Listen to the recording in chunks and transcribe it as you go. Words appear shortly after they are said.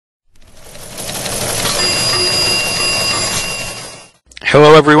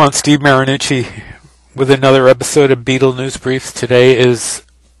Hello everyone, Steve Marinucci with another episode of Beatle News Briefs. Today is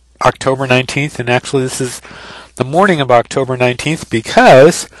October 19th, and actually this is the morning of October 19th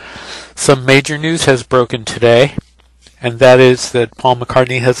because some major news has broken today, and that is that Paul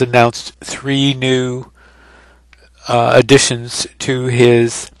McCartney has announced 3 new additions to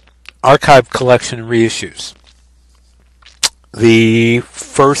his archive collection reissues. The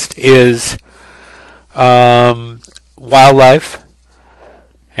first is Wildlife,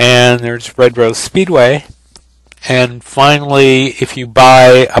 and there's Red Rose Speedway, and finally, if you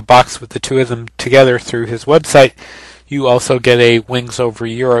buy a box with the two of them together through his website, you also get a Wings Over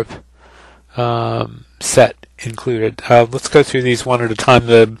Europe set included. Let's go through these one at a time.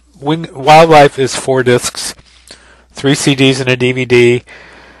 The Wildlife is 4 discs, 3 CDs and a DVD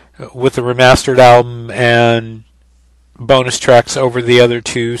with a remastered album and bonus tracks over the other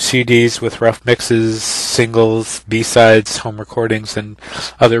 2 CDs with rough mixes, singles, B-sides, home recordings, and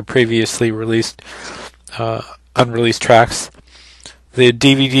other previously released unreleased tracks. The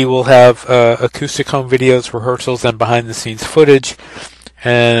DVD will have acoustic home videos, rehearsals, and behind-the-scenes footage,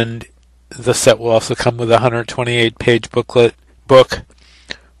 and the set will also come with a 128-page book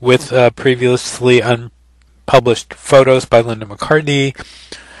with previously unpublished photos by Linda McCartney,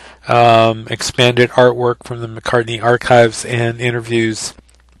 expanded artwork from the McCartney archives, and interviews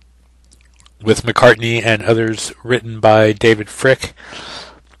with McCartney and others written by David Frick,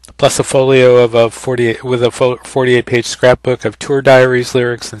 plus a folio of a 48-page scrapbook of tour diaries,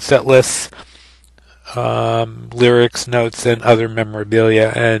 lyrics, and set lists, lyrics, notes, and other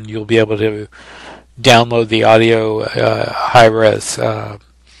memorabilia, and you'll be able to download the audio high-res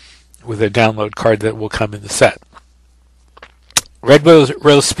with a download card that will come in the set. Red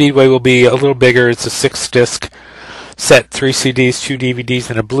Rose Speedway will be a little bigger. It's a 6-disc set, 3 CDs, 2 DVDs,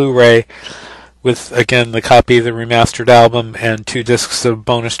 and a Blu-ray with, again, the copy of the remastered album and 2 discs of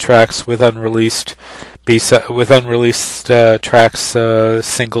bonus tracks with unreleased tracks,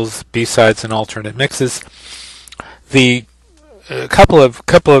 singles, B-sides, and alternate mixes. The couple of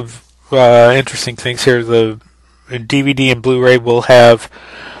interesting things here. The DVD and Blu-ray will have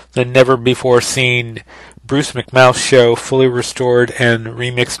the never-before-seen Bruce McMouth show, fully restored and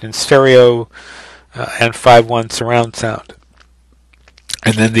remixed in stereo and 5.1 surround sound.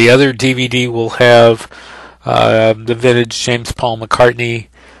 And then the other DVD will have the vintage James Paul McCartney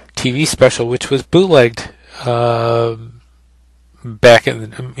TV special, which was bootlegged back in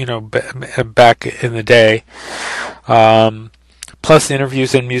the day, plus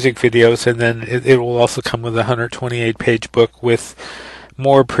interviews and music videos. And then it will also come with a 128-page book with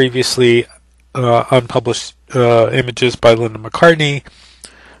more previously unpublished images by Linda McCartney,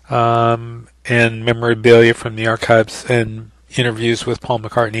 and memorabilia from the archives, and interviews with Paul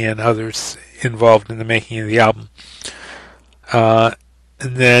McCartney and others involved in the making of the album. And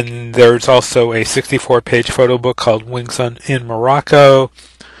then there's also a 64-page photo book called Wings in Morocco,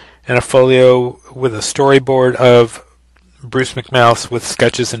 and a folio with a storyboard of Bruce McMouth with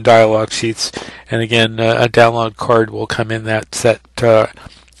sketches and dialogue sheets. And again, a download card will come in that set,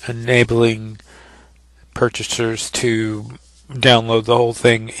 enabling purchasers to download the whole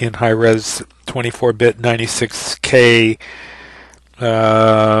thing in high-res 24-bit 96K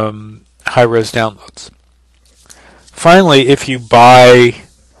high-res downloads. Finally, if you buy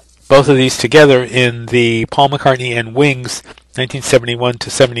both of these together in the Paul McCartney and Wings 1971 to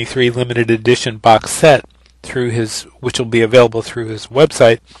 73 limited edition box set which will be available through his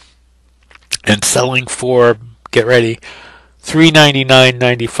website, and selling for, get ready,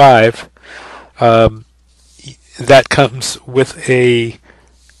 $399.95, that comes with a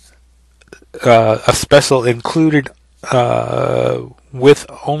special included with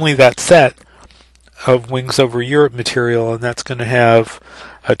only that set of Wings Over Europe material, and that's going to have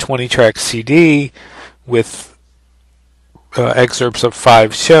a 20-track CD with excerpts of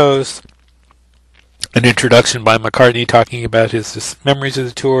 5 shows, an introduction by McCartney talking about his memories of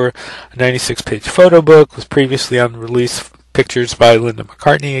the tour, a 96-page photo book with previously unreleased pictures by Linda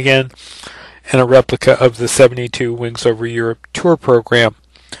McCartney again, and a replica of the 72 Wings Over Europe tour program.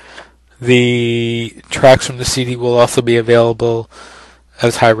 The tracks from the CD will also be available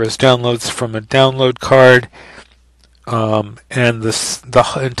as high-res downloads from a download card, and the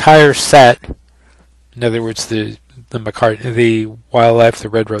entire set, in other words, the Wildlife, the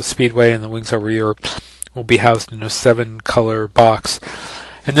Red Rose Speedway, and the Wings Over Europe, will be housed in a 7-color box.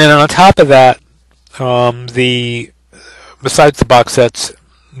 And then on top of that, besides the box sets,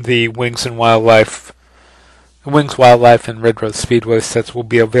 the Wings, Wildlife, and Red Rose Speedway sets will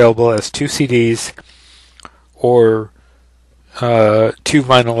be available as 2 CDs or 2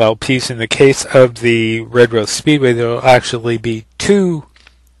 vinyl LPs. In the case of the Red Rose Speedway, there will actually be two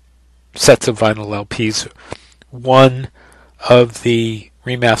sets of vinyl LPs, one of the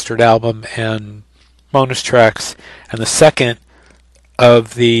remastered album and bonus tracks, and the second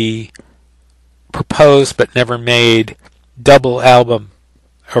of the proposed but never made double album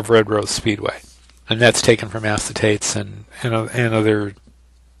of Red Rose Speedway. And that's taken from acetates and other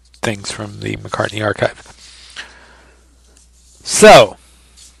things from the McCartney archive. So,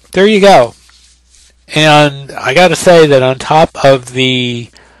 there you go. And I gotta say that on top of the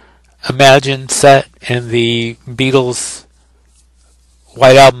Imagine set and the Beatles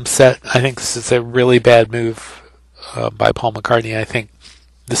White Album set, I think this is a really bad move by Paul McCartney. I think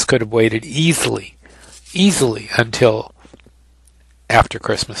this could have waited easily until after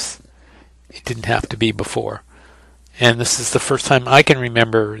Christmas. It didn't have to be before. And this is the first time I can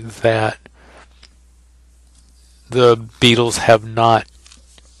remember that the Beatles have not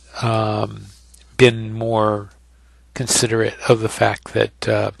been more considerate of the fact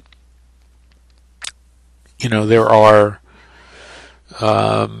that there are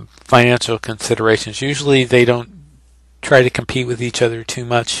financial considerations. Usually they don't try to compete with each other too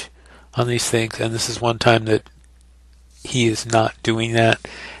much on these things, and this is one time that he is not doing that,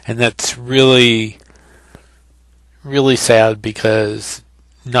 and that's really, really sad, because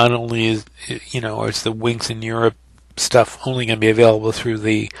not only is the Wings in Europe stuff only going to be available through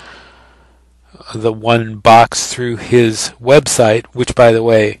the one box through his website, which, by the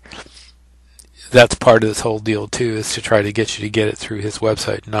way, that's part of this whole deal too, is to try to get you to get it through his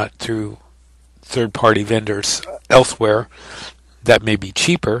website, not through third-party vendors elsewhere. That may be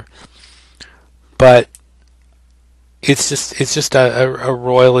cheaper, but it's just a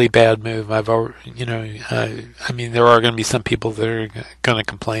royally bad move. There are going to be some people that are going to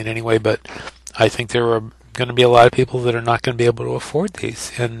complain anyway, but I think there are going to be a lot of people that are not going to be able to afford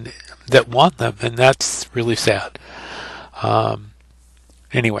these and that want them, and that's really sad.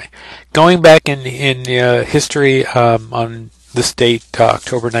 Anyway, going back in history, on this date,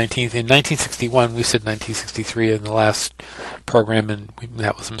 October 19th, in 1961, we said 1963 in the last program, and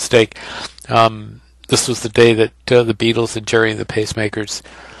that was a mistake. This was the day that the Beatles and Jerry and the Pacemakers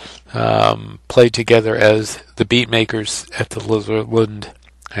played together as the Beatmakers at the Litherland,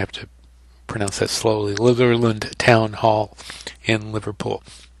 I have to pronounce that slowly, Litherland Town Hall in Liverpool.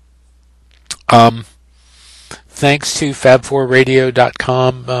 Thanks to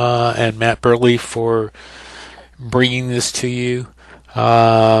Fab4Radio.com and Matt Burley for bringing this to you. We're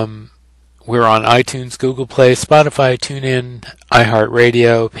on iTunes, Google Play, Spotify, TuneIn,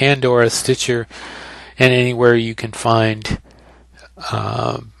 iHeartRadio, Pandora, Stitcher, and anywhere you can find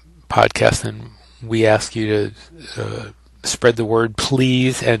podcasts. And we ask you to spread the word,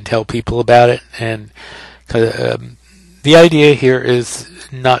 please, and tell people about it. And the idea here is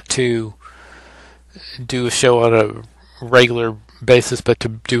not to do a show on a regular basis, but to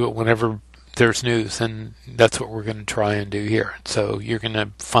do it whenever there's news, and that's what we're going to try and do here. So you're going to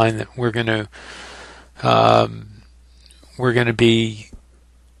find that we're going to be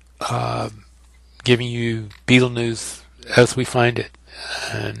giving you Beatle news as we find it,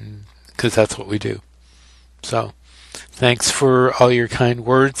 and because that's what we do. So thanks for all your kind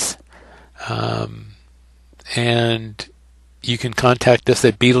words, and you can contact us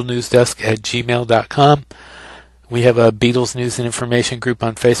at BeatlenewsDesk@gmail.com. We have a Beatles News and Information group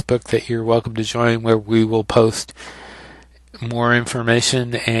on Facebook that you're welcome to join, where we will post more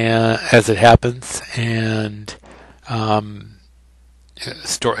information as it happens, and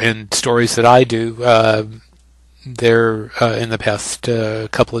stories that I do. In the past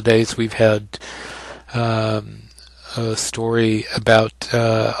couple of days, we've had a story about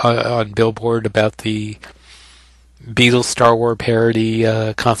on Billboard about the Beatles Star Wars parody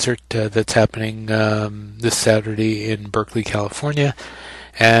concert that's happening this Saturday in Berkeley, California,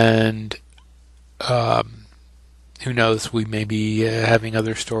 and who knows, we may be having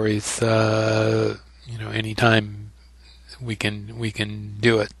other stories. Anytime we can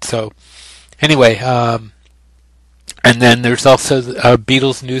do it. So anyway, and then there's also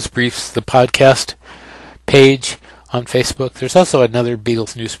Beatles News Briefs, the podcast page on Facebook. There's also another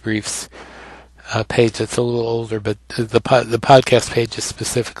Beatles News Briefs page that's a little older, but the podcast page is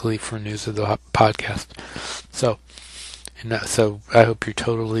specifically for news of the podcast. So I hope you're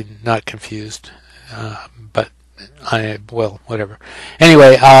totally not confused. But whatever.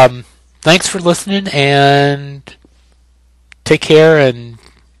 Anyway, thanks for listening, and take care, and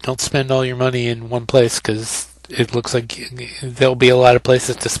don't spend all your money in one place, because it looks like there'll be a lot of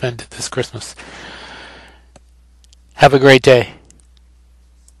places to spend it this Christmas. Have a great day.